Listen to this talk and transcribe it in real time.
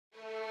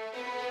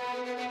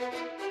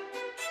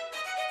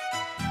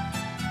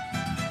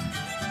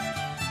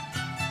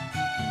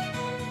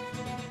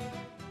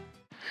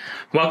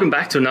Welcome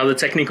back to another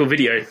technical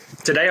video.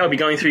 Today I'll be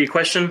going through your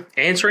question,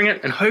 answering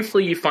it, and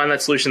hopefully you find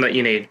that solution that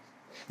you need.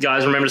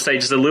 Guys, remember to stay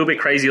just a little bit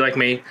crazy like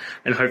me,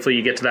 and hopefully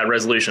you get to that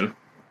resolution.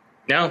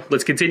 Now,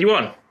 let's continue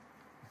on.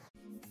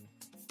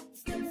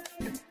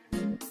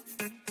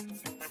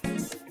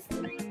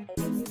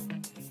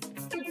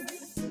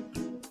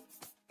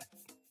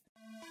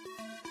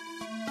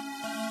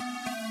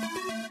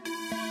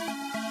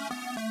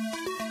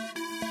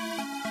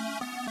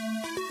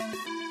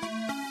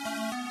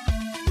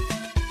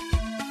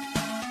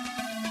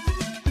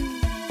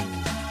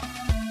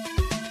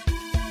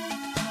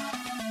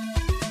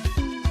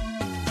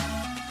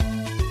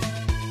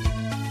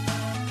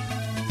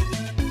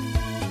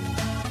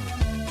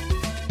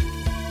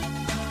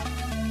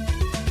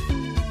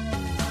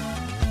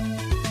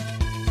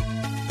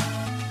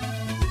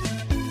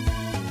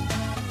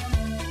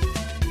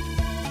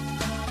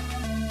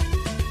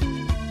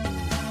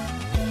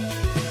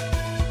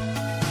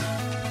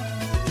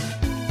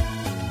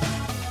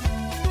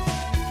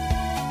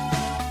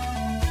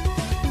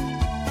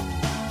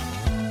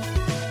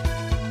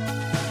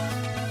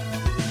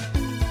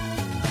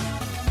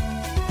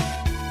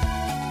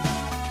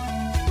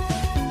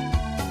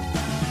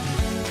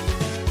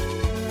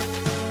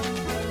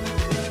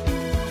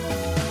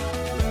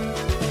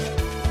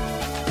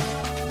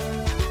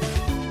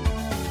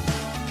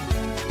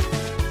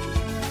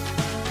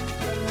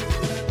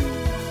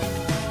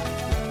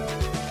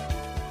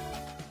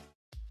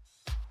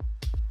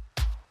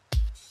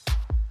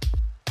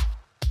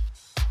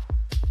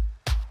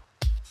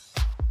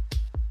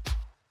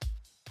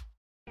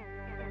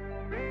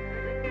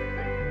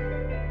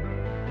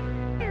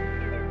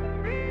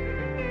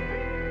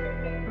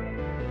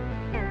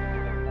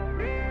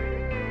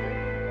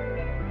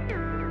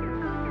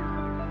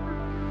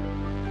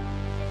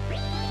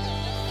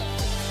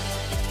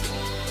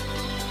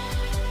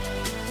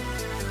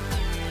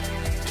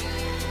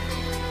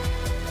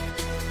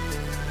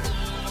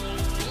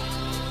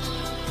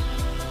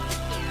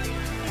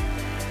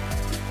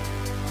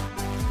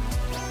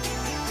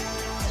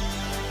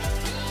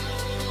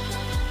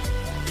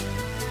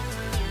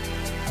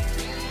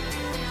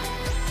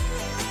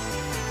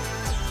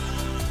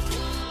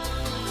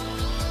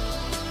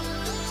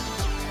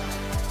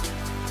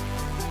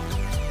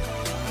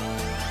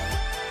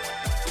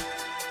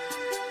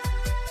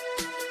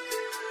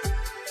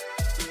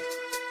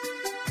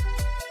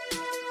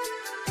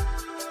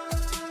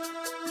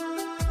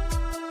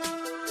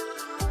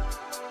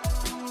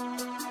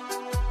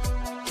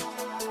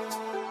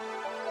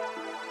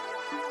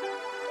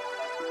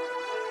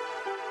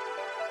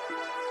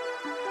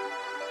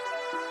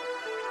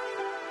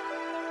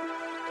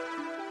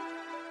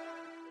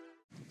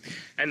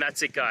 And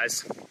that's it,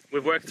 guys.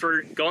 We've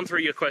gone through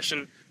your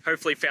question,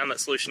 hopefully found that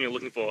solution you're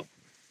looking for.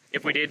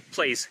 If we did,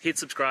 please hit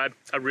subscribe.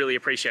 I really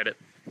appreciate it.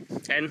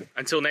 And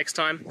until next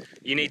time,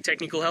 you need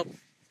technical help?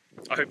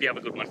 I hope you have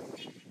a good one.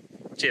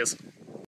 Cheers.